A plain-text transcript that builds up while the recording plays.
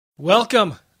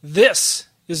Welcome. This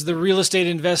is the Real Estate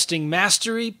Investing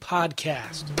Mastery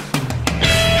Podcast.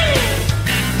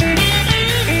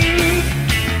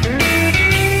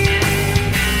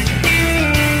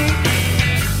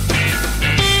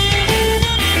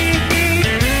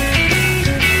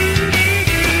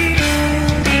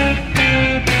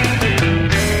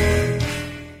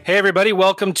 Hey, everybody.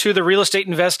 Welcome to the Real Estate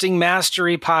Investing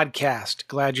Mastery Podcast.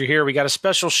 Glad you're here. We got a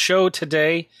special show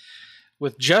today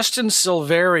with Justin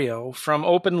Silverio from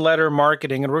Open Letter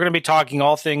Marketing, and we're going to be talking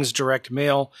all things direct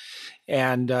mail.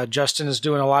 And Justin is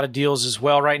doing a lot of deals as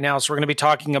well right now, so we're going to be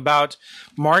talking about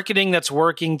marketing that's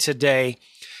working today.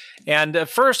 And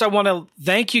first, I want to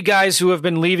thank you guys who have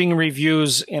been leaving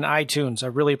reviews in iTunes. I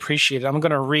really appreciate it. I'm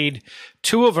going to read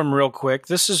two of them real quick.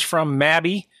 This is from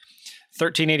Mabby,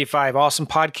 1385. Awesome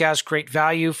podcast, great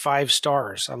value, 5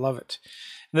 stars. I love it.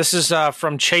 This is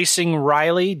from Chasing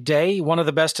Riley Day, one of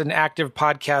the best and active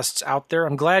podcasts out there.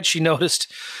 I'm glad she noticed,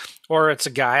 or it's a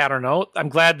guy, I don't know. I'm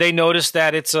glad they noticed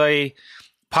that it's a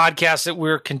podcast that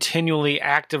we're continually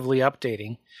actively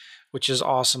updating, which is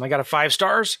awesome. I got a 5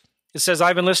 stars. It says,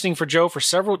 I've been listening to Joe for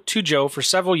several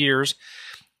years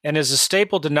and is a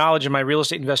staple to knowledge in my real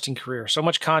estate investing career. So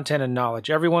much content and knowledge.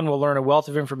 Everyone will learn a wealth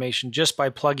of information just by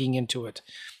plugging into it.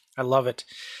 I love it.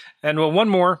 And one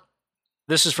more.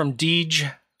 This is from Deej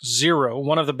Zero,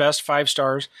 one of the best, 5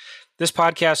 stars. This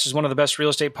podcast is one of the best real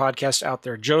estate podcasts out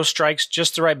there. Joe strikes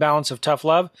just the right balance of tough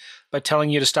love by telling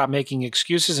you to stop making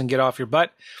excuses and get off your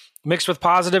butt, mixed with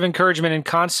positive encouragement and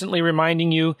constantly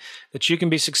reminding you that you can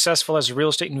be successful as a real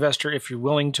estate investor if you're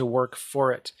willing to work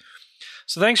for it.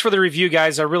 So thanks for the review,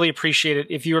 guys. I really appreciate it.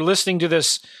 If you're listening to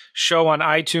this show on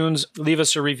iTunes, leave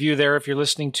us a review there. If you're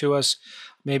listening to us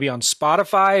maybe on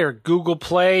Spotify or Google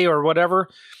Play or whatever,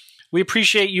 we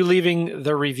appreciate you leaving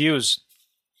the reviews.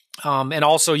 And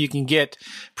also you can get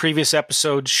previous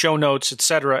episodes, show notes,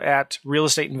 etc. at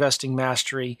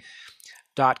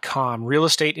realestateinvestingmastery.com,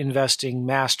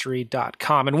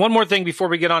 realestateinvestingmastery.com. And one more thing before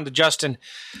we get on to Justin.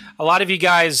 A lot of you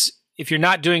guys, if you're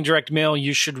not doing direct mail,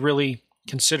 you should really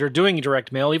consider doing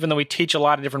direct mail. Even though we teach a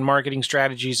lot of different marketing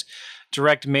strategies,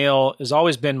 direct mail has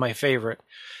always been my favorite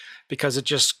because it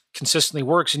just consistently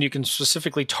works and you can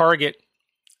specifically target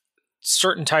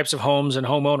certain types of homes and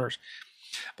homeowners.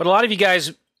 But a lot of you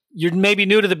guys, you're maybe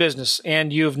new to the business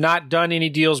and you've not done any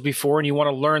deals before and you want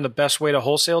to learn the best way to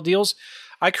wholesale deals.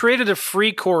 I created a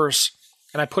free course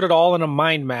and I put it all in a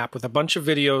mind map with a bunch of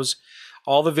videos.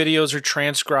 All the videos are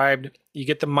transcribed. You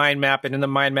get the mind map, and in the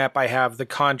mind map I have the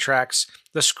contracts,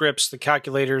 the scripts, the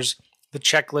calculators, the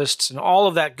checklists, and all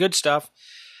of that good stuff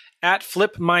at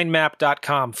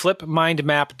flipmindmap.com,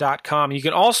 flipmindmap.com. You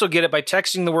can also get it by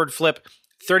texting the word flip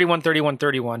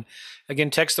 313131.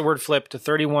 Again, text the word flip to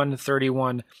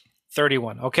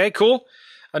 313131. Okay, cool.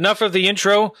 Enough of the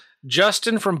intro.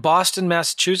 Justin from Boston,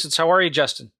 Massachusetts. How are you,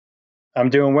 Justin? I'm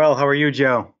doing well. How are you,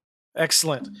 Joe?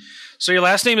 Excellent. So your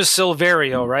last name is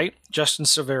Silverio, right? Justin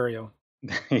Silverio.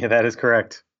 Yeah, that is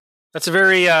correct. That's a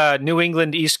very New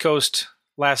England East Coast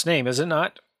last name, is it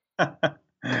not?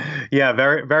 Yeah,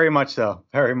 very, very much so.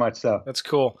 Very much so. That's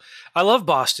cool. I love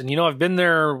Boston. You know, I've been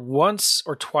there once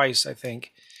or twice, I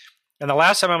think. And the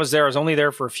last time I was there, I was only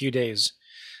there for a few days.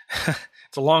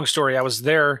 It's a long story. I was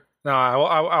there. No,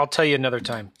 I'll tell you another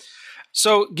time.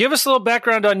 So give us a little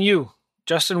background on you.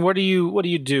 Justin, what do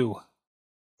you do?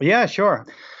 Yeah, sure.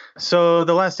 So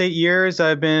the last 8 years,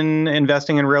 I've been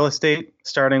investing in real estate,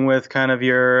 starting with kind of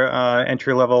your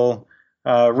entry-level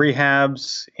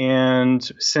rehabs, and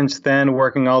since then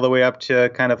working all the way up to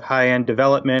kind of high-end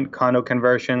development, condo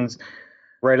conversions,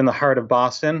 right in the heart of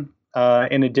Boston.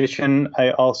 In addition, I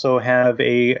also have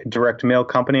a direct mail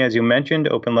company, as you mentioned,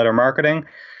 Open Letter Marketing,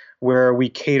 where we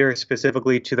cater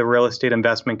specifically to the real estate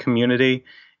investment community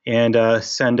and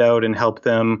send out and help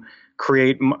them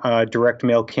create direct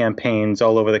mail campaigns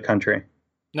all over the country.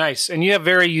 Nice. And you have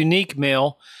very unique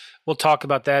mail. We'll talk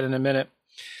about that in a minute.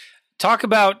 Talk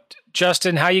about,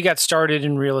 Justin, how you got started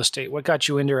in real estate. What got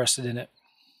you interested in it?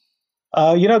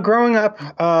 Growing up,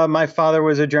 my father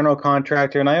was a general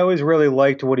contractor, and I always really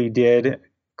liked what he did,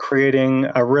 creating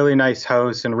a really nice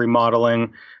house and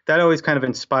remodeling. That always kind of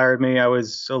inspired me. I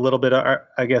was a little bit,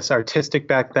 I guess, artistic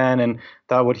back then, and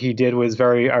thought what he did was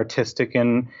very artistic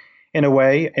in a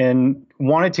way, and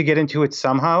wanted to get into it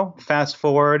somehow. Fast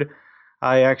forward,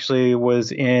 I actually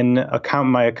was in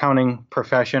my accounting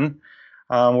profession,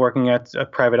 working at a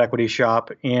private equity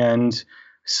shop, and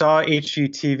saw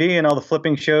HGTV and all the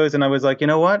flipping shows, and I was like, you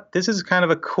know what? This is kind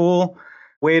of a cool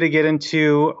way to get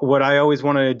into what I always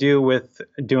wanted to do with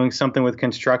doing something with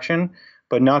construction,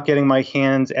 but not getting my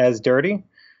hands as dirty.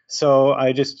 So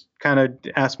I just kind of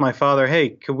asked my father,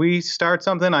 "Hey, could we start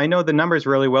something? I know the numbers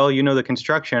really well. You know the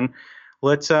construction.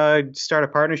 Let's start a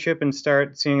partnership and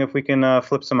start seeing if we can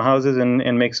flip some houses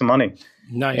and make some money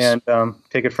Nice. and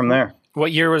take it from there."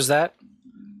 What year was that?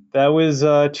 That was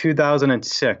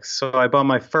 2006. So I bought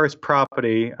my first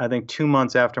property, I think 2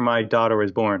 months after my daughter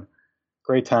was born.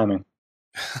 Great timing.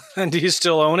 And do you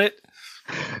still own it?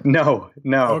 No,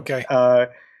 no. Okay.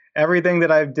 Everything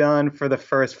that I've done for the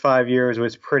first 5 years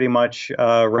was pretty much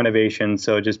renovation.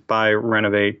 So just buy,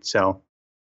 renovate, sell.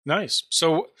 Nice.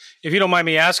 So if you don't mind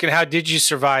me asking, how did you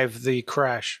survive the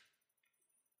crash?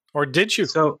 Or did you?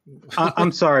 So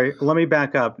I'm sorry. Let me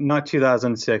back up. Not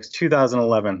 2006,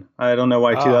 2011. I don't know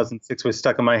why 2006 was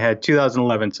stuck in my head.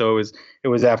 2011. So it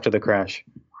was after the crash.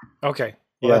 Okay.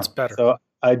 Well, that's better. So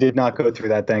I did not go through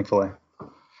that, thankfully.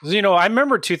 You know, I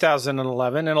remember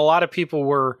 2011, and a lot of people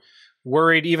were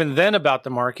worried even then about the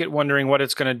market, wondering what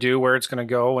it's going to do, where it's going to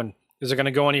go, and is it going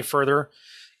to go any further?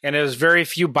 And there's very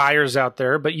few buyers out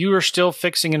there, but you are still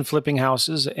fixing and flipping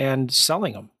houses and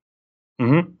selling them.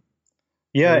 Mm-hmm.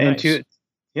 Yeah, Very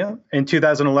nice. in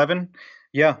 2011.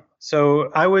 Yeah.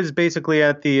 So I was basically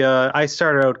at I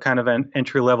started out kind of an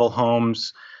entry-level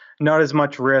homes, not as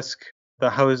much risk. The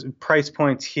house price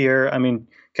points here, I mean,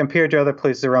 compared to other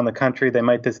places around the country, they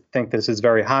might think this is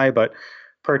very high, but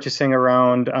purchasing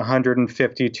around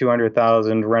 150,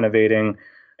 200,000, renovating,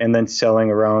 and then selling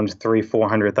around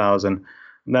 400,000.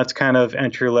 That's kind of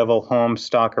entry-level home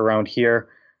stock around here.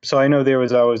 So I know there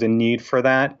was always a need for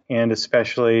that, and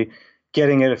especially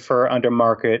getting it for under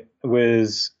market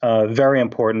was very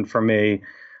important for me,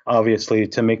 obviously,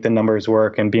 to make the numbers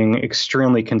work and being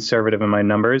extremely conservative in my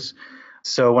numbers.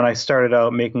 So when I started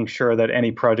out, making sure that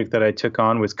any project that I took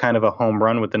on was kind of a home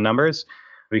run with the numbers,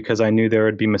 because I knew there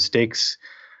would be mistakes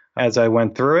as I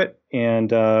went through it,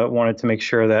 and wanted to make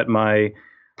sure that my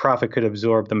profit could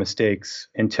absorb the mistakes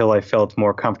until I felt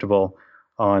more comfortable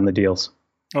on the deals.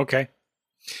 Okay.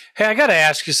 Hey, I got to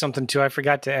ask you something too. I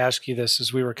forgot to ask you this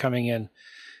as we were coming in.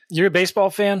 You're a baseball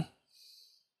fan?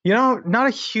 You know, not a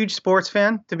huge sports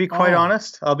fan, to be quite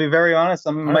honest. I'll be very honest.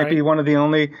 I might be one of the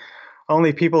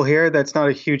only people here that's not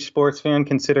a huge sports fan,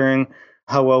 considering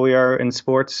how well we are in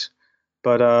sports.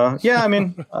 But yeah, I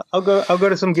mean, I'll go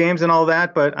to some games and all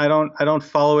that, but I don't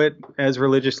follow it as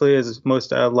religiously as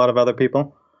a lot of other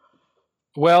people.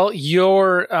 Well,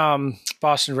 your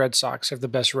Boston Red Sox have the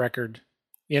best record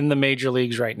in the major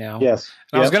leagues right now. Yes.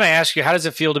 And I was going to ask you, how does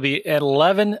it feel to be at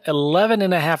 11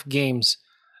 and a half games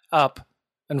up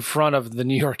in front of the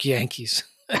New York Yankees,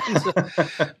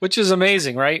 which is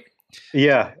amazing, right?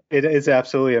 Yeah, it is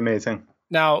absolutely amazing.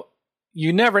 Now,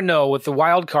 you never know with the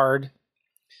wild card,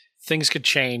 things could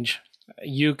change.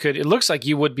 It looks like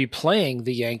you would be playing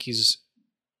the Yankees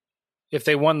if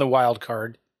they won the wild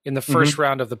card in the first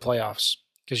round of the playoffs,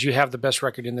 because you have the best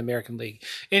record in the American League.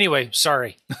 Anyway,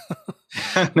 sorry.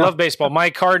 Love baseball. My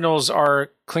Cardinals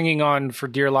are clinging on for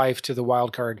dear life to the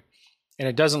wild card, and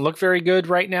it doesn't look very good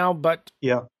right now, but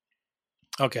yeah.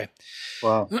 Okay.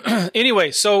 Wow.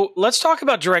 Anyway, so let's talk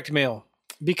about direct mail,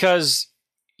 because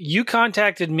you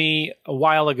contacted me a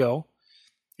while ago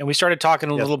and we started talking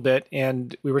a little bit,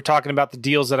 and we were talking about the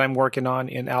deals that I'm working on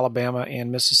in Alabama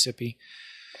and Mississippi.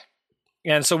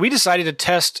 And so we decided to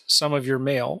test some of your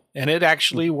mail, and it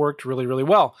actually worked really, really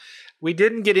well. We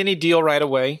didn't get any deal right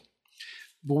away,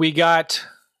 but we got,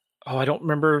 I don't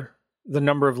remember the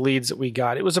number of leads that we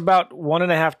got. It was about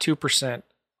 1.5%, 2%,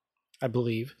 I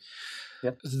believe.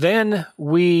 Yep. Then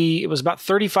it was about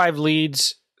 35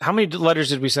 leads. How many letters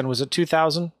did we send? Was it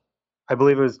 2,000? I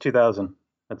believe it was 2,000.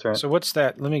 That's right. So what's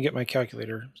that? Let me get my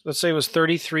calculator. Let's say it was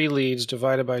 33 leads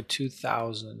divided by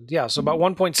 2,000. Yeah, so about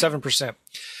 1.7%.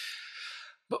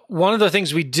 But one of the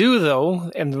things we do, though,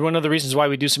 and one of the reasons why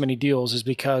we do so many deals, is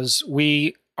because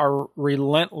we are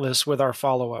relentless with our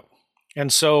follow-up.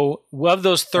 And so of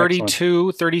those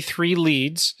 33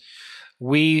 leads,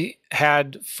 we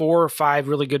had 4 or 5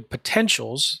 really good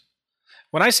potentials.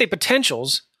 When I say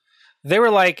potentials, they were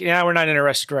like, yeah, we're not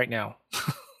interested right now.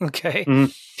 Okay.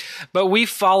 Mm-hmm. But we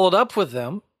followed up with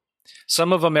them,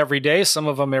 some of them every day, some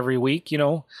of them every week,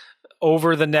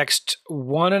 over the next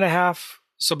 1.5,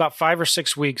 so about 5 or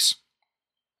 6 weeks.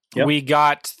 Yep. We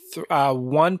got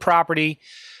one property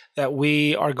that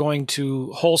we are going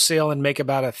to wholesale and make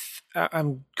about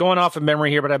I'm going off of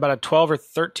memory here, but about a $12,000 or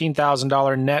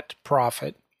 $13,000 net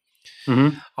profit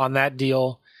on that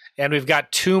deal. And we've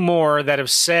got 2 more that have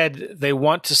said they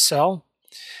want to sell.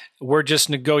 We're just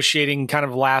negotiating kind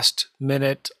of last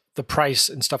minute the price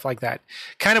and stuff like that.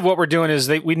 Kind of what we're doing is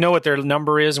we know what their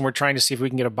number is, and we're trying to see if we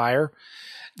can get a buyer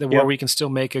where we can still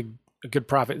make a good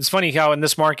profit. It's funny how in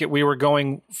this market we were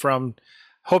going from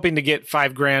hoping to get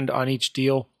 $5,000 on each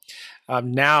deal.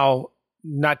 Now,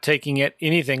 not taking it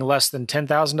anything less than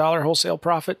 $10,000 wholesale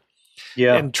profit,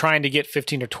 and trying to get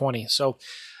 15 or 20. So,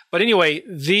 but anyway,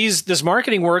 this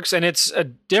marketing works, and it's a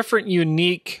different,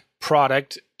 unique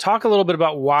product. Talk a little bit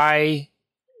about why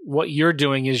what you're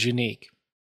doing is unique.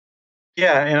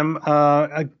 Yeah, and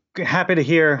I'm happy to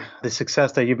hear the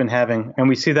success that you've been having, and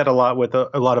we see that a lot with a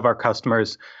lot of our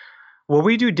customers. What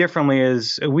we do differently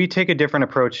is we take a different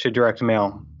approach to direct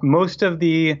mail.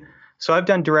 So I've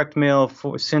done direct mail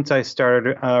since I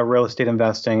started real estate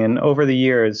investing, and over the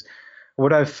years,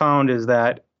 what I've found is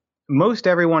that most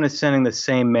everyone is sending the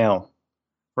same mail,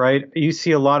 right? You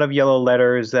see a lot of yellow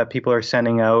letters that people are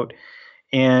sending out,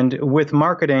 and with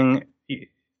marketing,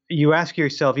 you ask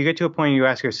yourself, you get to a point, you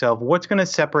ask yourself, what's going to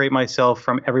separate myself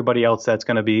from everybody else that's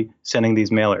going to be sending these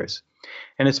mailers?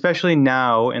 And especially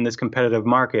now in this competitive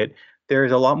market,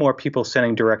 there's a lot more people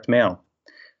sending direct mail.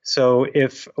 So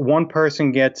if one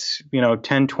person gets,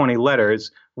 10, 20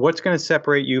 letters, what's going to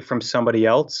separate you from somebody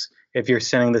else if you're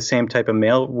sending the same type of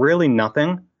mail? Really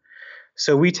nothing.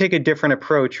 So we take a different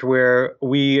approach where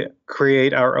we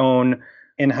create our own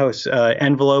in-house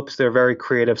envelopes. They're very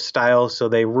creative styles, so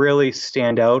they really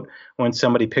stand out when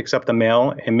somebody picks up the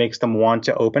mail and makes them want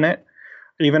to open it.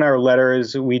 Even our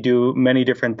letters, we do many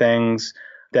different things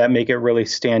that make it really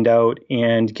stand out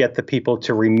and get the people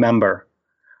to remember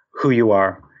who you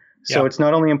are. So It's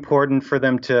not only important for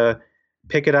them to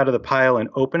pick it out of the pile and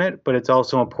open it, but it's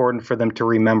also important for them to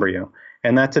remember you.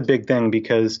 And that's a big thing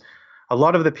because a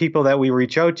lot of the people that we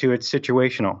reach out to, it's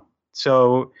situational.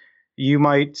 So you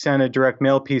might send a direct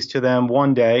mail piece to them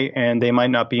one day and they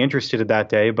might not be interested that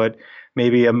day, but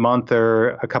maybe a month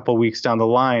or a couple of weeks down the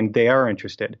line, they are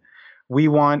interested. We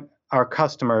want our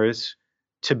customers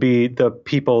to be the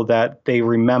people that they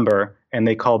remember and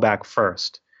they call back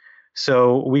first.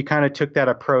 So we kind of took that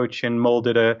approach and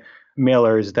molded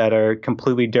mailers that are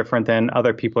completely different than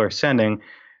other people are sending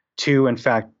to, in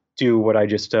fact, do what I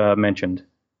just mentioned.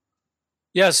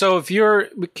 Yeah. So if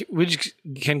we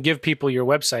can give people your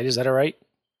website, is that all right?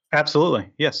 Absolutely.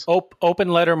 Yes.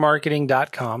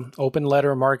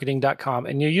 Openlettermarketing.com,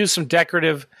 and you use some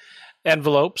decorative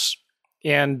envelopes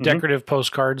and decorative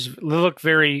postcards. They look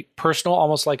very personal,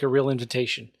 almost like a real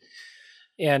invitation.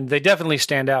 And they definitely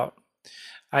stand out.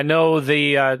 I know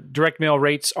the direct mail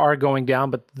rates are going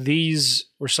down, but these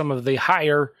were some of the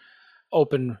higher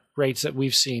open rates that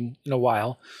we've seen in a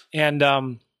while.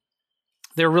 And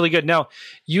they're really good. Now,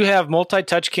 you have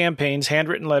multi-touch campaigns,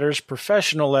 handwritten letters,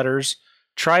 professional letters,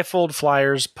 trifold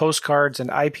flyers, postcards, and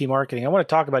IP marketing. I want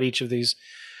to talk about each of these.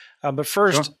 But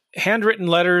first, sure. Handwritten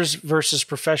letters versus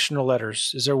professional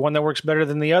letters. Is there one that works better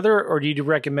than the other, or do you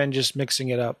recommend just mixing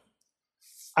it up?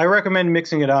 I recommend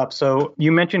mixing it up. So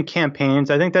you mentioned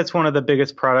campaigns. I think that's one of the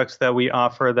biggest products that we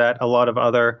offer that a lot of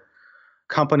other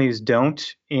companies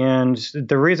don't. And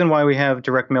the reason why we have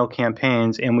direct mail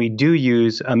campaigns, and we do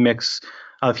use a mix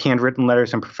of handwritten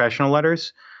letters and professional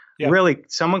letters, really,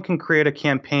 someone can create a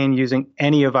campaign using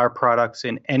any of our products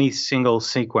in any single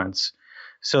sequence.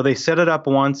 So they set it up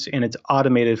once and it's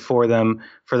automated for them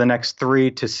for the next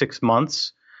 3 to 6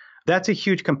 months. That's a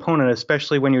huge component,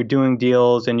 especially when you're doing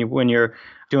deals and when you're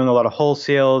doing a lot of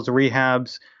wholesales,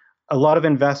 rehabs, a lot of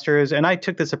investors. And I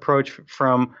took this approach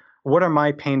from what are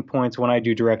my pain points when I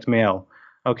do direct mail?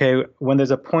 Okay, when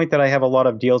there's a point that I have a lot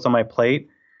of deals on my plate,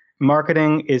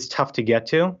 marketing is tough to get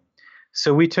to.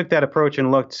 So we took that approach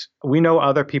and looked, we know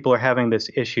other people are having this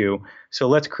issue. So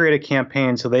let's create a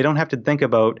campaign so they don't have to think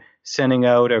about sending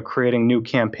out or creating new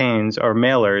campaigns or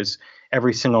mailers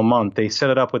every single month. They set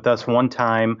it up with us one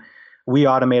time. We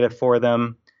automate it for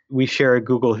them. We share a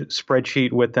Google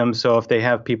spreadsheet with them. So if they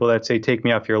have people that say, take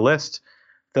me off your list,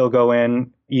 they'll go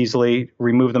in easily,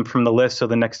 remove them from the list. So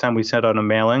the next time we send out a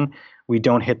mailing, we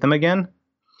don't hit them again.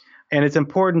 And it's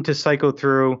important to cycle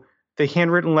through the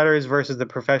handwritten letters versus the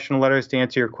professional letters to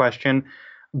answer your question.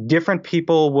 Different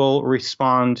people will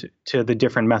respond to the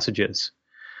different messages.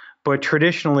 But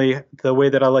traditionally, the way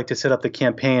that I like to set up the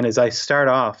campaign is I start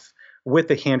off with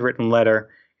the handwritten letter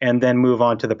and then move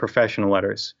on to the professional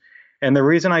letters. And the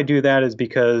reason I do that is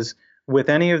because with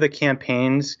any of the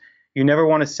campaigns, you never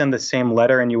want to send the same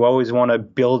letter and you always want to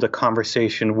build a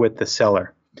conversation with the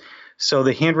seller. So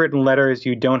the handwritten letters,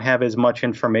 you don't have as much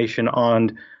information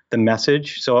on the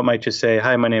message. So it might just say,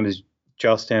 hi, my name is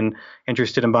Justin,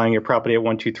 interested in buying your property at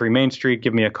 123 Main Street.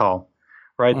 Give me a call,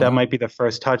 right? That might be the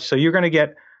first touch. So you're going to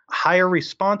get higher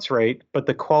response rate, but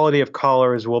the quality of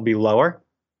callers will be lower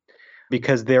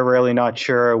because they're really not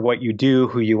sure what you do,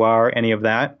 who you are, any of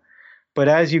that. But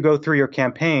as you go through your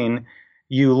campaign,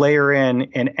 you layer in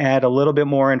and add a little bit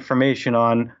more information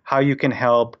on how you can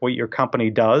help, what your company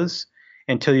does,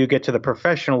 until you get to the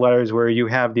professional letters where you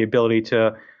have the ability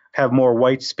to have more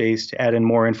white space to add in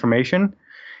more information.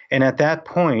 And at that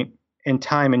point in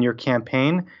time in your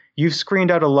campaign, you've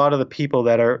screened out a lot of the people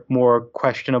that are more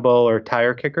questionable or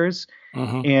tire kickers.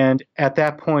 And at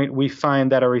that point, we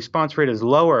find that our response rate is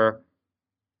lower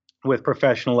with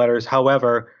professional letters.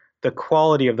 However, the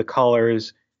quality of the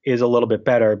callers is a little bit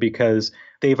better because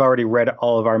they've already read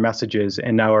all of our messages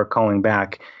and now are calling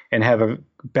back and have a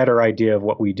better idea of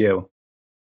what we do.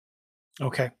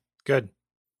 Okay, good.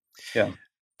 Yeah.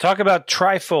 Talk about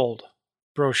trifold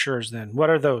brochures then. What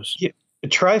are those? Yeah. The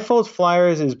trifold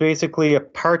flyers is basically a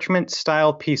parchment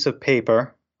style piece of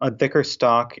paper, a thicker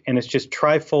stock, and it's just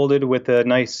trifolded with a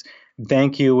nice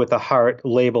thank you with a heart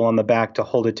label on the back to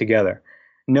hold it together.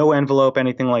 No envelope,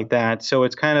 anything like that. So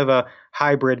it's kind of a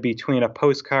hybrid between a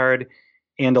postcard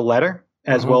and a letter,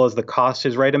 as well as the cost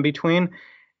is right in between.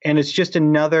 And it's just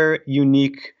another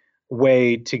unique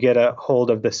way to get a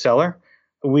hold of the seller.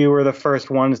 We were the first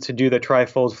ones to do the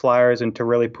trifold flyers and to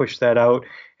really push that out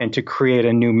and to create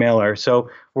a new mailer. So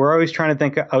we're always trying to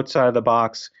think outside of the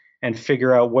box and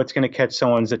figure out what's going to catch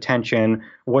someone's attention,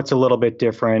 what's a little bit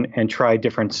different, and try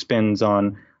different spins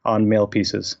on mail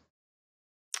pieces.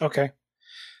 Okay.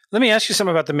 Let me ask you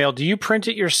something about the mail. Do you print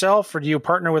it yourself or do you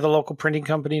partner with a local printing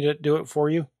company to do it for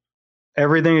you?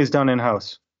 Everything is done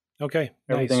in-house. Okay.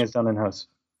 Everything nice. is done in-house.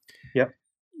 Yep.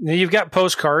 Now you've got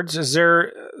postcards. Is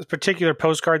there a particular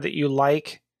postcard that you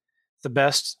like the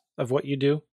best of what you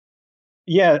do?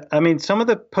 Yeah, I mean, some of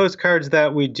the postcards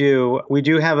that we do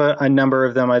have a number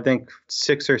of them, I think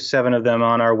 6 or 7 of them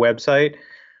on our website.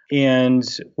 And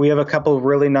we have a couple of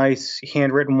really nice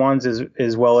handwritten ones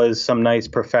as well as some nice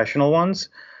professional ones.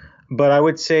 But I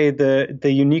would say the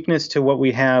uniqueness to what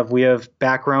we have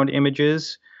background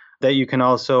images that you can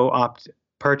also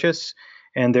purchase.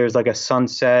 And there's like a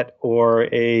sunset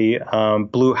or a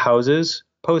blue houses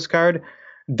postcard.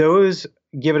 Those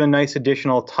give it a nice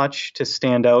additional touch to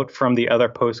stand out from the other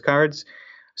postcards.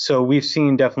 So we've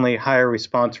seen definitely higher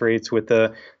response rates with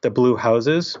the blue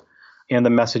houses and the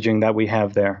messaging that we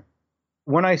have there.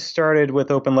 When I started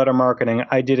with Open Letter Marketing,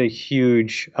 I did a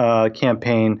huge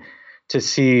campaign to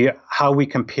see how we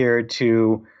compared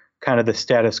to kind of the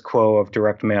status quo of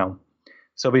direct mail.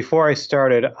 So before I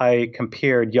started, I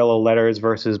compared yellow letters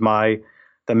versus the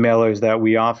mailers that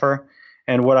we offer.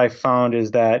 And what I found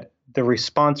is that the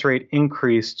response rate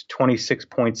increased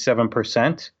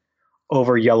 26.7%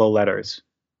 over yellow letters.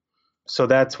 So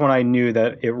that's when I knew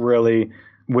that it really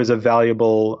was a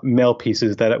valuable mail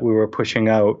pieces that we were pushing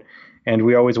out. And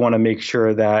we always want to make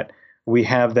sure that we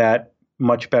have that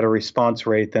much better response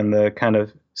rate than the kind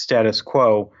of status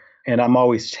quo. And I'm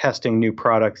always testing new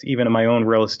products, even in my own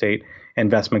real estate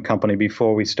investment company,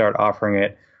 before we start offering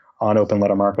it on Open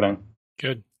Letter Marketing.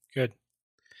 Good.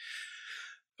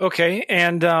 Okay,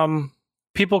 and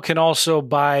people can also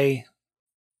buy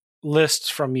lists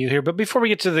from you here. But before we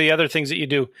get to the other things that you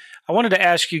do, I wanted to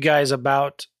ask you guys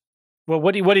about, well,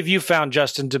 what have you found,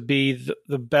 Justin, to be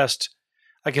the best?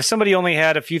 Like if somebody only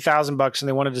had a few $1,000 and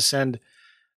they wanted to send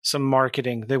some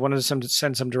marketing, they wanted to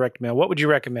send some direct mail, what would you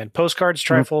recommend? Postcards,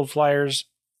 trifold flyers,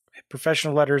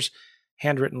 professional letters,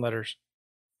 handwritten letters?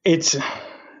 It's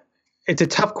a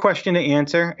tough question to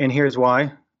answer, and here's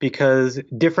why. Because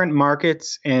different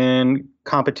markets and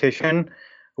competition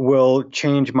will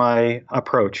change my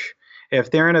approach.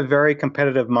 If they're in a very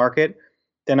competitive market,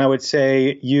 then I would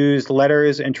say use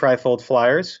letters and trifold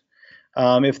flyers.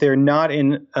 If they're not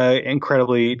in an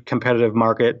incredibly competitive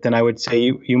market, then I would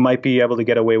say you might be able to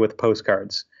get away with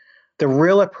postcards. The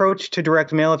real approach to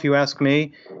direct mail, if you ask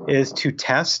me, is to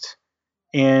test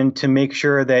and to make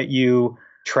sure that you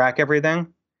track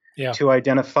everything. Yeah. To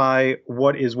identify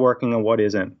what is working and what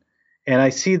isn't. And I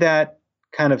see that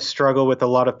kind of struggle with a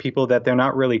lot of people that they're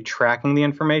not really tracking the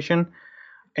information.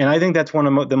 And I think that's one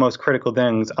of the most critical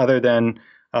things, other than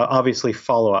obviously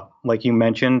follow-up. Like you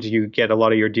mentioned, you get a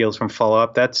lot of your deals from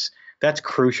follow-up. That's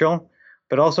crucial.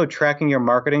 But also tracking your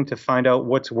marketing to find out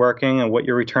what's working and what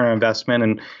your return on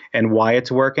investment and why it's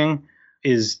working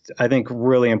is, I think,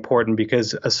 really important,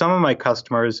 because some of my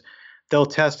customers, they'll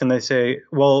test and they say,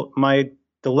 well,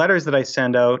 the letters that I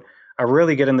send out are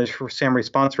really getting the same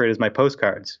response rate as my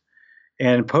postcards.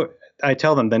 And I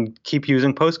tell them, then keep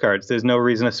using postcards. There's no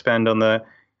reason to spend on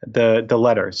the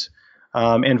letters.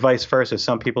 And vice versa.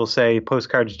 Some people say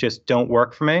postcards just don't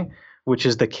work for me, which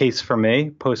is the case for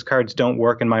me. Postcards don't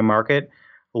work in my market.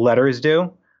 Letters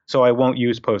do. So I won't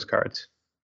use postcards.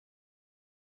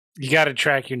 You got to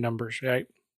track your numbers, right?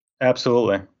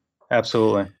 Absolutely.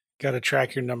 Got to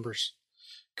track your numbers.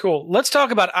 Cool. Let's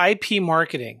talk about IP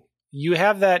marketing. You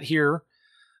have that here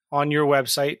on your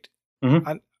website.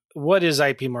 Mm-hmm. What is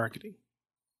IP marketing?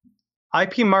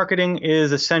 IP marketing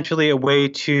is essentially a way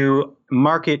to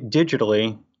market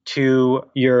digitally to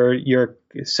your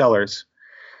sellers.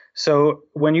 So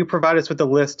when you provide us with a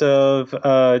list of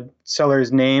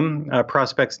seller's name,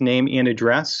 prospect's name, and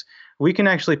address, we can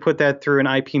actually put that through an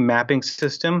IP mapping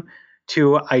system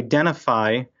to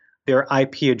identify their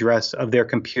IP address of their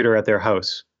computer at their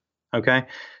house. Okay.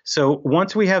 So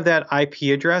once we have that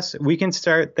IP address, we can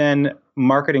start then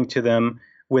marketing to them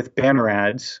with banner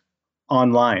ads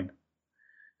online.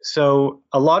 So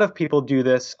a lot of people do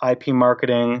this IP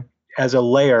marketing as a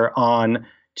layer on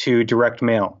to direct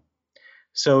mail.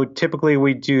 So typically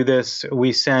we do this,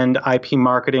 we send IP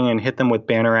marketing and hit them with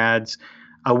banner ads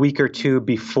a week or two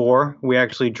before we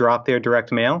actually drop their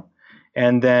direct mail,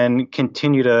 and then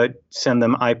continue to send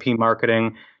them IP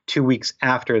marketing 2 weeks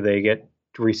after they get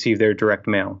to receive their direct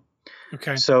mail.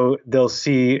 Okay. So they'll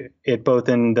see it both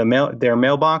in their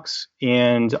mailbox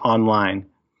and online.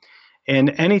 And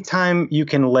anytime you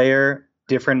can layer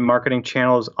different marketing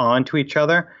channels onto each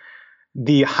other,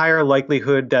 the higher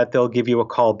likelihood that they'll give you a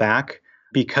call back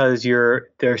because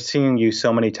they're seeing you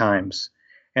so many times.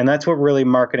 And that's what really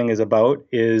marketing is about,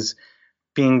 is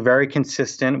being very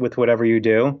consistent with whatever you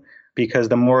do, because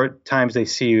the more times they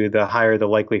see you, the higher the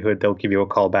likelihood they'll give you a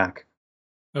call back.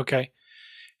 Okay.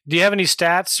 Do you have any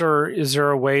stats, or is there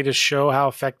a way to show how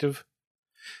effective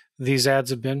these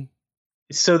ads have been?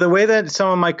 So the way that some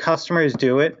of my customers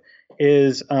do it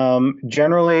is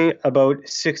generally about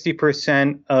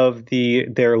 60% of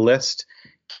their list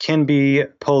can be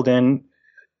pulled in,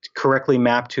 correctly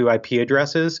mapped to IP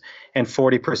addresses, and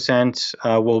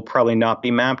 40% will probably not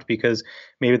be mapped because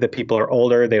maybe the people are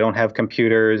older, they don't have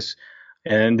computers,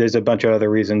 and there's a bunch of other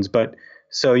reasons. But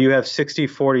so you have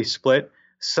 60-40 split.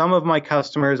 Some of my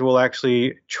customers will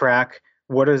actually track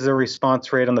what is the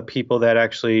response rate on the people that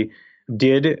actually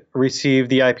did receive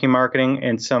the IP marketing,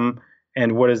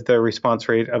 and what is the response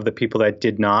rate of the people that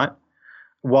did not.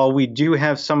 While we do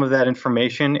have some of that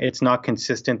information, it's not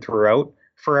consistent throughout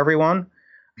for everyone.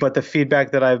 But the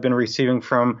feedback that I've been receiving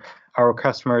from our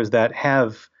customers that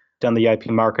have done the IP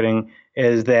marketing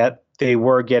is that they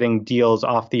were getting deals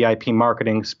off the IP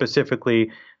marketing.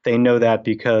 Specifically, they know that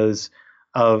because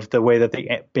of the way that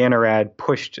the banner ad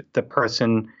pushed the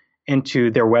person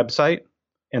into their website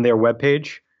and their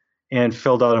webpage and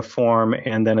filled out a form,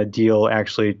 and then a deal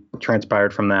actually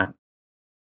transpired from that.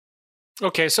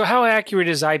 Okay, so how accurate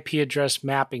is IP address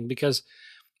mapping? Because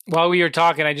while we were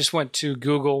talking, I just went to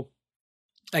Google.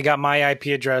 I got my IP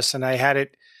address and I had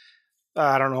it,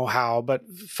 I don't know how, but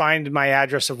find my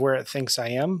address of where it thinks I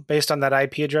am based on that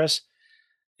IP address.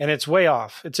 And it's way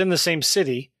off. It's in the same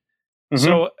city. Mm-hmm.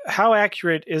 So how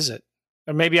accurate is it?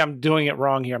 Or maybe I'm doing it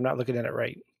wrong here. I'm not looking at it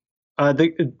right.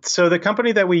 So the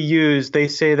company that we use, they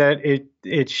say that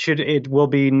it will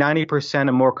be 90%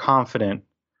 and more confident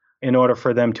in order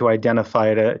for them to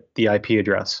identify the IP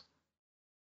address.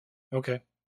 Okay.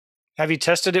 Have you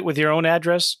tested it with your own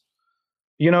address?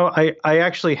 I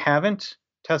actually haven't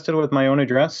tested it with my own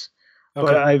address,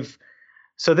 okay. But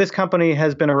so this company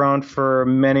has been around for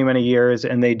many, many years,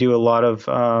 and they do a lot of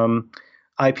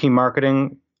IP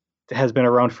marketing. It has been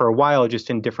around for a while, just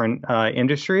in different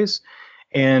industries.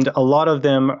 And a lot of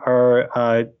them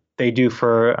they do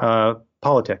for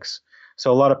politics.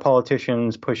 So a lot of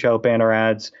politicians push out banner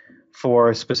ads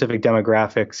for specific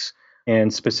demographics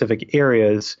and specific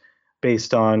areas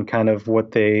based on kind of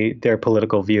what their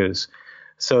political views.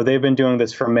 So they've been doing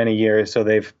this for many years. So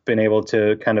they've been able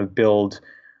to kind of build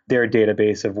their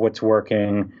database of what's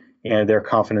working and their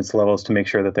confidence levels to make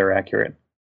sure that they're accurate.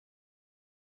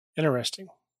 Interesting.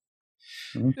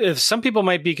 Mm-hmm. If some people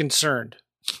might be concerned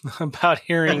about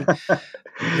hearing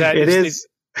that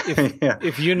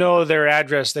if you know their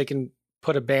address, they can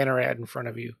put a banner ad in front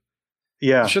of you.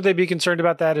 Yeah. Should they be concerned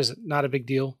about that? Is it not a big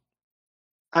deal?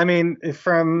 I mean,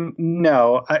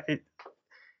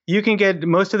 you can get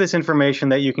most of this information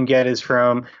that you can get is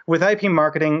with IP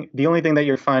marketing. The only thing that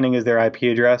you're finding is their IP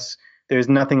address. There's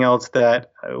nothing else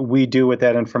that we do with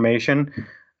that information.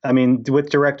 I mean, with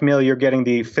direct mail, you're getting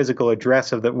the physical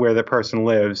address of where the person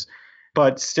lives.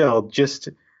 But still, just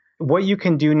what you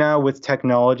can do now with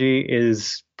technology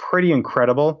is pretty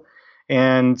incredible.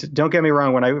 And don't get me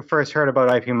wrong, when I first heard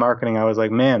about IP marketing, I was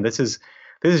like, man, this is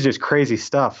just crazy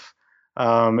stuff.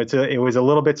 It was a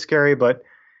little bit scary, but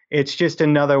it's just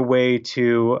another way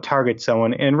to target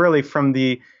someone. And really, from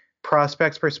the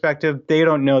prospect's perspective, they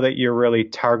don't know that you're really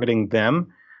targeting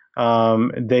them.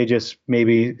 They just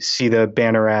maybe see the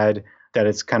banner ad that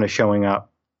it's kind of showing up.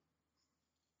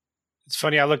 It's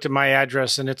funny. I looked at my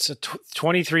address and it's a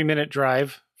 23-minute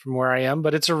drive from where I am,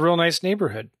 but it's a real nice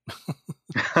neighborhood.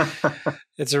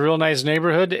 It's a real nice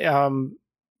neighborhood.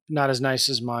 Not as nice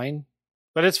as mine.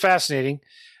 but it's fascinating,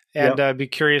 and Yep. I'd be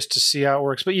curious to see how it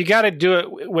works. But you got to do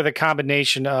it with a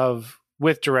combination of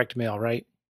with direct mail, right?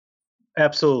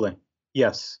 Absolutely.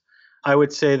 Yes. I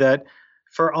would say that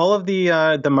for all of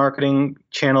the marketing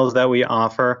channels that we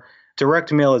offer,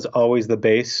 direct mail is always the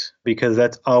base because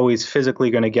that's always physically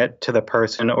going to get to the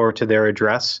person or to their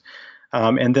address.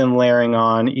 And then layering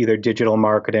on either digital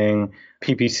marketing,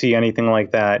 PPC, anything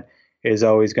like that is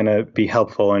always going to be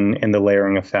helpful in the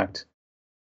layering effect.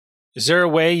 Is there a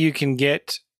way you can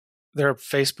get their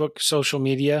Facebook social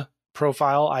media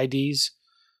profile IDs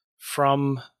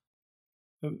from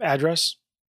address?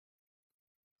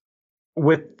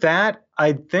 With that,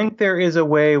 I think there is a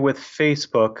way with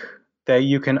Facebook that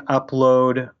you can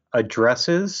upload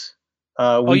addresses.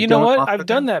 Oh, We you know don't what? offer I've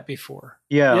done that. that before.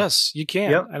 Yeah. Yes, you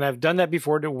can. Yep. And I've done that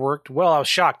before. It worked well. I was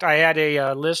shocked. I had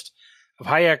a list of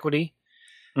high equity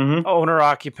Hmm. owner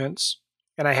occupants,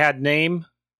 and I had name,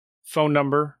 phone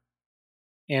number,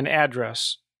 and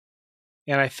address.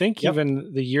 And I think Yep.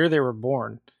 even the year they were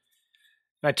born.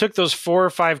 And I took those 4 or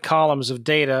 5 columns of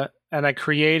data and I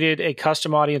created a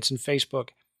custom audience in Facebook.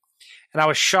 And I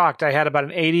was shocked. I had about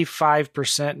an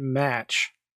 85%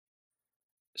 match.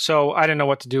 So I didn't know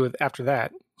what to do with after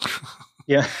that.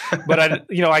 Yeah. But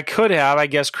I could have, I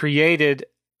guess, created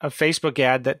a Facebook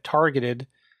ad that targeted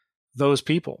those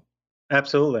people.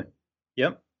 Absolutely.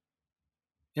 Yep.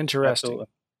 Interesting. Absolutely.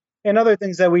 And other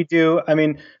things that we do, I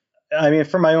mean,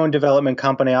 for my own development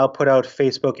company, I'll put out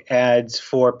Facebook ads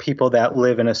for people that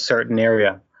live in a certain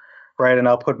area, right? And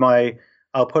I'll put my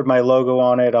logo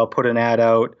on it. I'll put an ad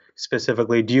out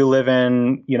specifically. Do you live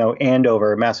in,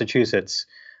 Andover, Massachusetts,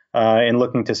 and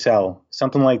looking to sell?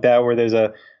 Something like that, where there's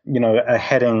a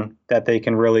heading that they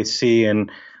can really see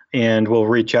and will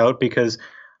reach out because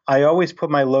I always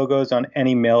put my logos on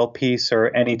any mail piece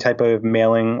or any type of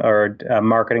mailing or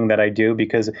marketing that I do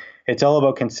because it's all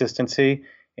about consistency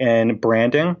and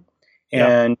branding. Yeah.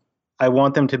 And I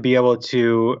want them to be able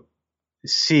to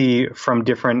see from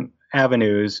different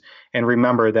avenues and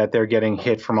remember that they're getting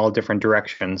hit from all different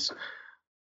directions.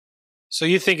 So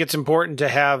you think it's important to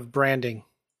have branding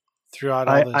throughout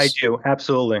all I this? do,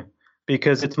 absolutely.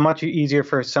 Because it's much easier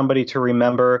for somebody to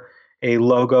remember a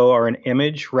logo or an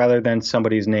image rather than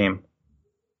somebody's name.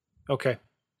 Okay.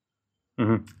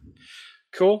 Hmm.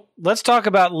 Cool. Let's talk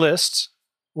about lists.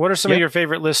 What are some of Yep. your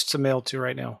favorite lists to mail to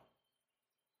right now?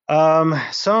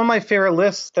 Some of my favorite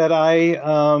lists that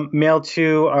I mail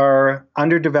to are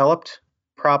underdeveloped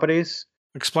properties.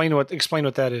 Explain what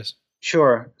that is.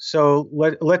 Sure. So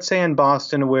let's say in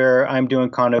Boston where I'm doing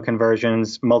condo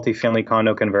conversions, multifamily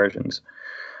condo conversions.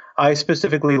 I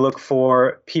specifically look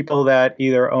for people that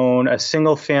either own a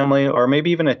single family or maybe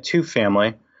even a two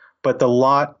family, but the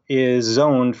lot is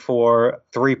zoned for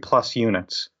 3+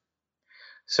 units.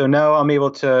 So now I'm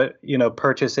able to,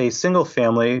 purchase a single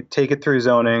family, take it through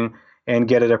zoning, and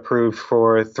get it approved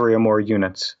for 3 or more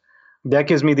units. That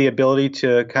gives me the ability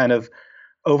to kind of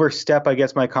overstep, I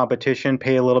guess, my competition,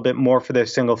 pay a little bit more for their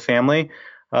single family,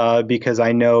 because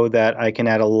I know that I can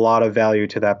add a lot of value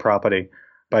to that property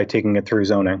by taking it through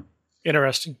zoning.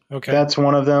 Interesting. Okay. That's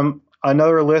one of them.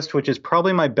 Another list, which is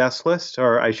probably my best list,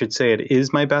 or I should say it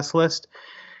is my best list,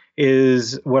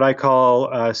 is what I call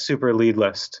a super lead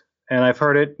list. And I've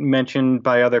heard it mentioned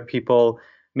by other people,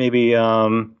 maybe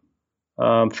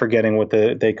forgetting what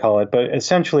they call it. But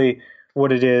essentially,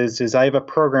 what it is I have a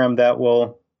program that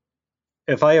will,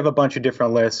 if I have a bunch of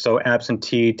different lists, so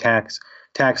absentee, tax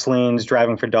liens,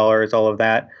 driving for dollars, all of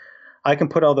that, I can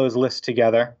put all those lists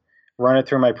together, run it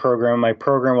through my program. My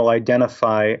program will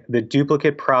identify the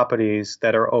duplicate properties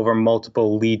that are over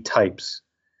multiple lead types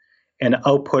and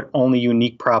output only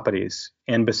unique properties.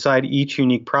 And beside each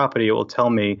unique property, it will tell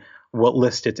me what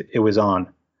list it was on.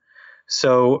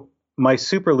 So my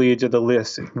super leads are the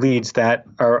leads that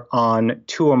are on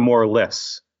 2 or more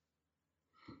lists.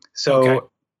 So Okay.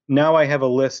 now I have a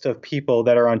list of people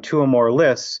that are on 2 or more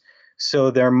lists,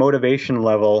 so their motivation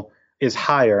level is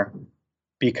higher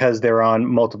because they're on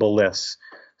multiple lists.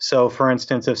 So for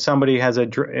instance, if somebody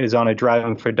is on a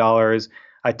driving for dollars,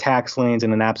 a tax liens,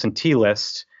 and an absentee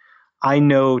list, I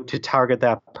know to target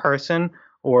that person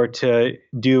or to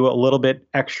do a little bit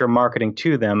extra marketing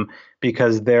to them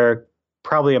because they're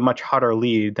probably a much hotter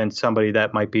lead than somebody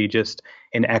that might be just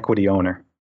an equity owner.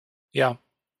 Yeah.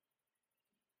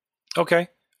 Okay.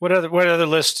 What other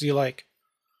lists do you like?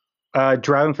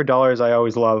 Driving for dollars, I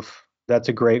always love. That's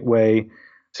a great way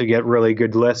to get really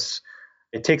good lists.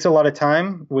 It takes a lot of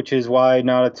time, which is why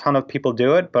not a ton of people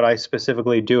do it, but I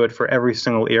specifically do it for every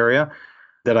single area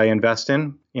that I invest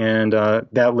in, and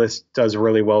that list does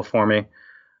really well for me.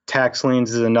 Tax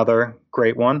liens is another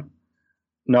great one.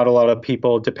 Not a lot of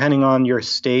people, depending on your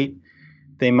state,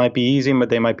 they might be easy, but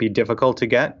they might be difficult to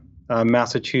get.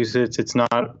 Massachusetts, it's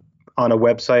not on a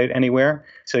website anywhere,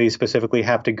 so you specifically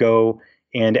have to go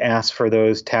and ask for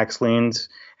those tax liens.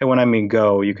 And when I mean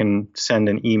go, you can send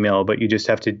an email, but you just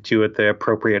have to do it the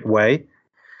appropriate way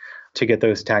to get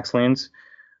those tax liens.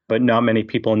 But not many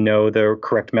people know the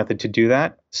correct method to do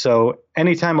that. So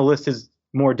anytime a list is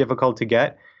more difficult to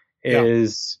get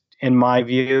is, in my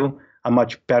view, a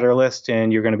much better list,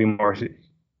 and you're going to be more,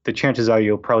 the chances are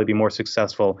you'll probably be more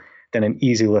successful than an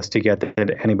easy list to get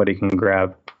that anybody can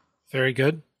grab. Very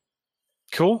good.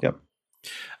 Cool. Yep.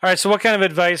 All right. So what kind of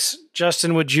advice,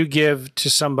 Justin, would you give to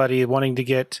somebody wanting to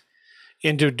get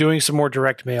into doing some more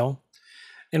direct mail?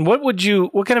 And what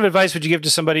kind of advice would you give to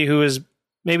somebody who is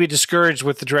maybe discouraged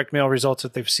with the direct mail results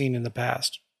that they've seen in the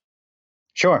past?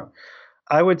 Sure.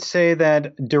 I would say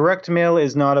that direct mail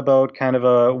is not about kind of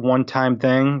a one-time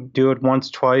thing. Do it once,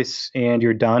 twice, and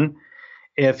you're done.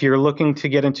 If you're looking to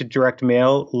get into direct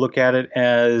mail, look at it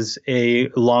as a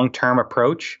long-term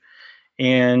approach.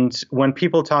 And when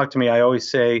people talk to me, I always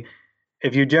say,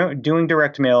 if you're doing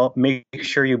direct mail, make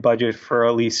sure you budget for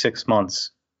at least 6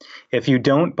 months. If you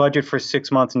don't budget for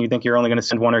 6 months and you think you're only going to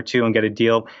send 1 or 2 and get a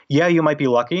deal, yeah, you might be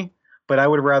lucky, but I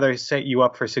would rather set you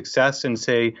up for success and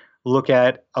say, look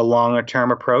at a longer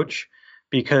term approach,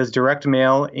 because direct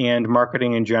mail and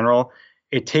marketing in general,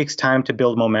 it takes time to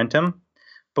build momentum.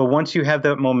 But once you have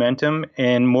that momentum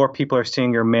and more people are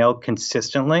seeing your mail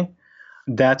consistently,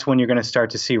 that's when you're going to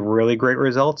start to see really great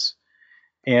results.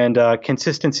 And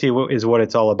consistency is what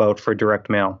it's all about for direct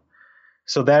mail.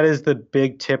 So that is the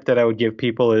big tip that I would give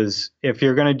people is if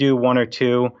you're going to do 1 or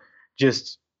 2,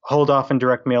 just hold off in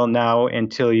direct mail now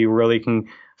until you really can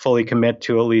fully commit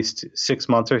to at least 6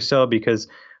 months or so, because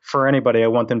for anybody, I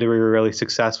want them to be really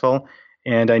successful.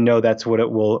 And I know that's what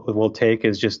it will take,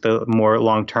 is just the more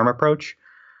long-term approach.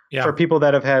 Yeah. For people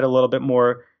that have had a little bit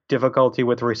more difficulty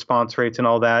with response rates and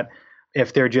all that,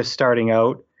 if they're just starting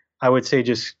out, I would say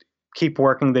just keep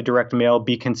working the direct mail,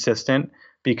 be consistent,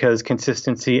 because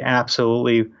consistency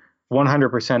absolutely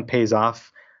 100% pays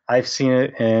off. I've seen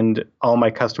it, and all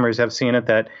my customers have seen it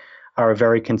that are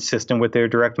very consistent with their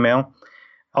direct mail.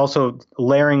 Also,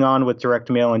 layering on with direct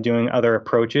mail and doing other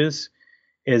approaches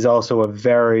is also a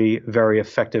very, very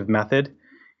effective method.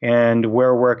 And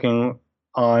we're working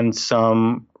on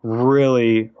some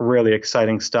really, really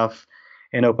exciting stuff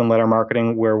in open letter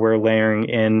marketing, where we're layering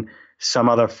in some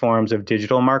other forms of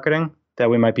digital marketing that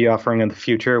we might be offering in the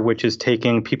future, which is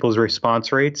taking people's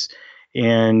response rates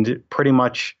and pretty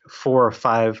much 4 or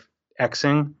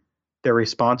 5xing their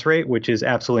response rate, which is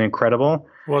absolutely incredible.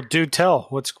 Well, do tell.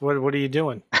 What are you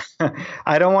doing?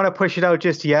 I don't want to push it out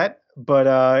just yet,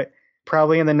 but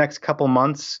probably in the next couple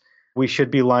months, we should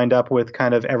be lined up with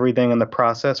kind of everything in the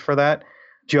process for that.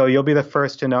 Joe, you'll be the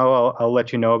first to know. I'll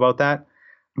let you know about that.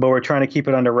 But we're trying to keep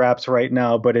it under wraps right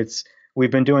now. But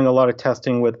we've been doing a lot of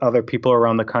testing with other people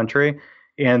around the country,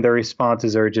 and the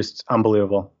responses are just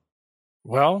unbelievable.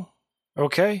 Well,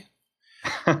 okay.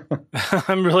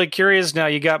 I'm really curious now.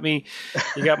 You got my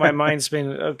mind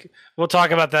spinning. Okay. We'll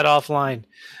talk about that offline.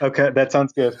 Okay, that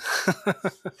sounds good.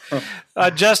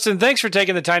 Justin, thanks for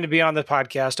taking the time to be on the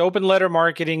podcast.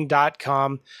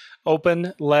 Openlettermarketing.com.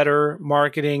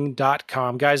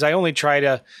 Openlettermarketing.com. Guys, I only try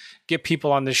to get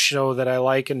people on this show that I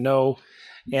like and know.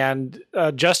 And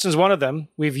Justin's one of them.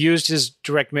 We've used his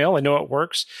direct mail. I know it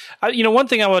works. One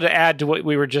thing I want to add to what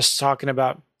we were just talking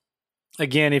about,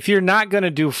 again, if you're not going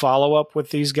to do follow-up with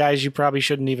these guys, you probably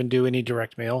shouldn't even do any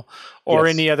direct mail or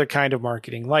any other kind of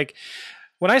marketing. Like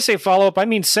when I say follow-up, I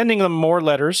mean sending them more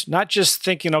letters, not just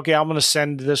thinking, okay, I'm going to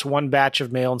send this one batch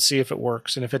of mail and see if it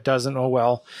works. And if it doesn't, oh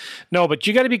well. No, but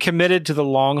you got to be committed to the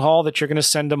long haul, that you're going to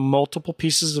send them multiple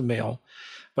pieces of mail.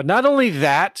 But not only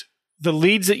that, the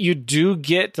leads that you do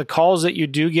get, the calls that you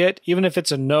do get, even if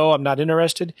it's a no, I'm not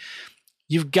interested,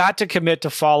 you've got to commit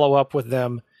to follow up with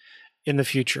them in the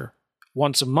future.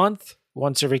 Once a month,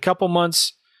 once every couple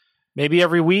months, maybe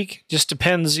every week. Just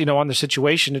depends, on the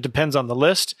situation. It depends on the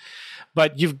list.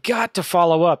 But you've got to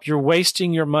follow up. You're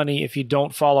wasting your money if you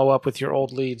don't follow up with your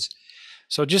old leads.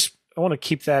 So I want to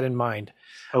keep that in mind.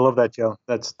 I love that, Joe.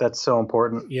 That's so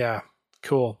important. Yeah.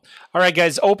 Cool. All right,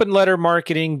 guys,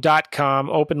 openlettermarketing.com,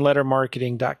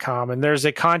 openlettermarketing.com. And there's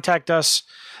a contact us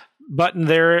button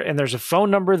there, and there's a phone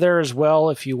number there as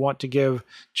well if you want to give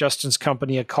Justin's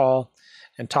company a call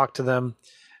and talk to them.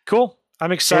 Cool.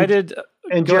 I'm excited.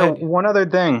 And Joe, one other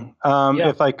thing,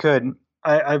 if I could,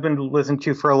 I've been listening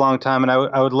to you for a long time, and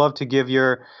I would love to give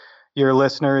your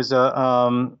listeners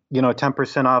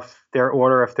 10% off their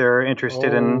order if they're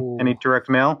interested in any direct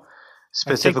mail.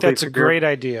 Specifically, I think that's a great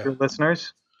idea. Your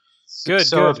listeners. Good.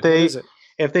 So good.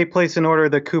 if they place an order,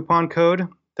 the coupon code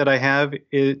that I have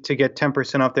to get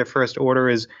 10% off their first order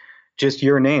is just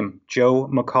your name, Joe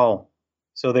McCall.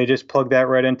 So they just plug that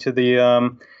right into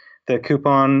the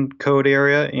coupon code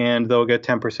area, and they'll get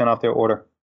 10% off their order.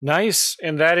 Nice.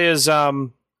 And that is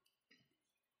Joe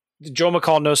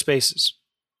McCall, no spaces.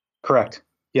 Correct.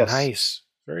 Yes. Nice.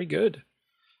 Very good.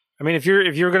 I mean, if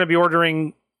you're going to be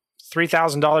ordering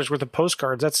 $3,000 worth of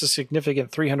postcards, that's a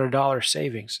significant $300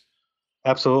 savings.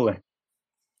 Absolutely.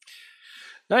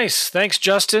 Nice. Thanks,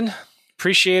 Justin.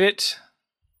 Appreciate it.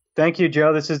 Thank you,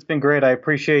 Joe. This has been great. I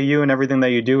appreciate you and everything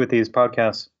that you do with these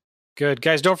podcasts. Good.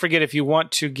 Guys, don't forget, if you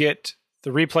want to get the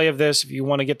replay of this, if you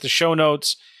want to get the show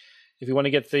notes, if you want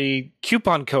to get the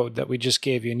coupon code that we just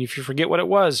gave you, and if you forget what it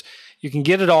was, you can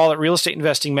get it all at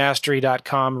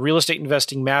realestateinvestingmastery.com,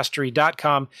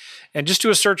 realestateinvestingmastery.com. And just do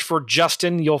a search for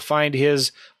Justin. You'll find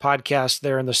his podcast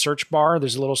there in the search bar.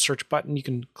 There's a little search button. You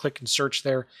can click and search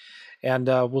there. And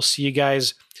we'll see you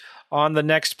guys on the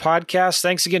next podcast.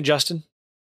 Thanks again, Justin.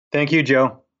 Thank you,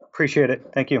 Joe. Appreciate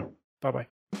it. Thank you. Bye-bye.